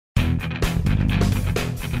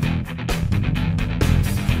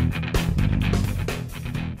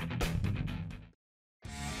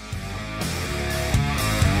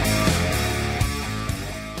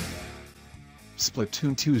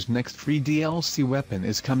Splatoon 2's next free DLC weapon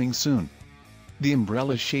is coming soon. The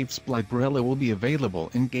umbrella-shaped Splat Brella will be available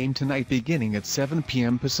in-game tonight beginning at 7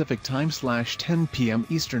 p.m. Pacific Time / 10 p.m.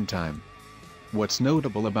 Eastern Time. What's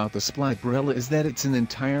notable about the Splat Brella is that it's an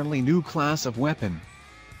entirely new class of weapon.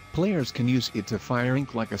 Players can use it to fire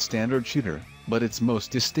ink like a standard shooter, but its most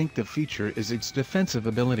distinctive feature is its defensive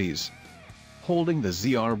abilities. Holding the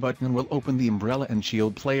ZR button will open the umbrella and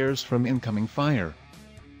shield players from incoming fire.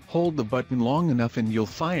 Hold the button long enough and you'll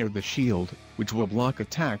fire the shield, which will block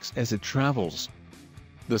attacks as it travels.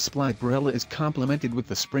 The Splat Brella is complemented with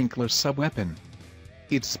the sprinkler sub-weapon.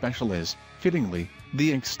 Its special is, fittingly,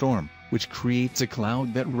 the Ink Storm, which creates a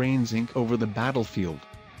cloud that rains ink over the battlefield.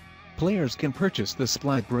 Players can purchase the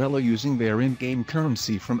Splat Brella using their in-game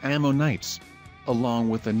currency from Ammo Knights. Along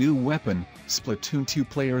with the new weapon, Splatoon 2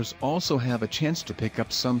 players also have a chance to pick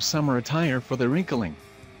up some summer attire for their inkling.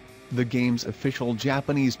 The game's official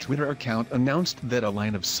Japanese Twitter account announced that a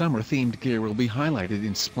line of summer-themed gear will be highlighted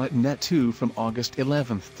in Splatnet 2 from August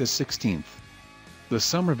 11th to 16th. The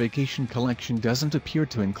Summer Vacation Collection doesn't appear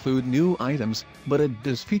to include new items, but it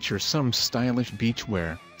does feature some stylish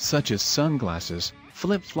beachwear, such as sunglasses,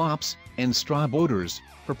 flip-flops, and straw boaters,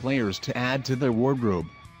 for players to add to their wardrobe.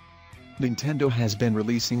 Nintendo has been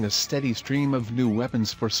releasing a steady stream of new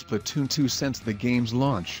weapons for Splatoon 2 since the game's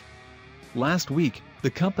launch. Last week, the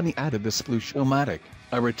company added the Splooshomatic,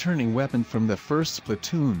 a returning weapon from the first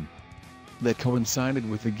Splatoon. That coincided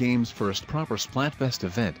with the game's first proper Splatfest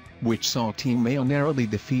event, which saw Team Mayo narrowly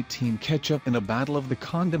defeat Team Ketchup in a battle of the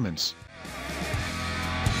condiments.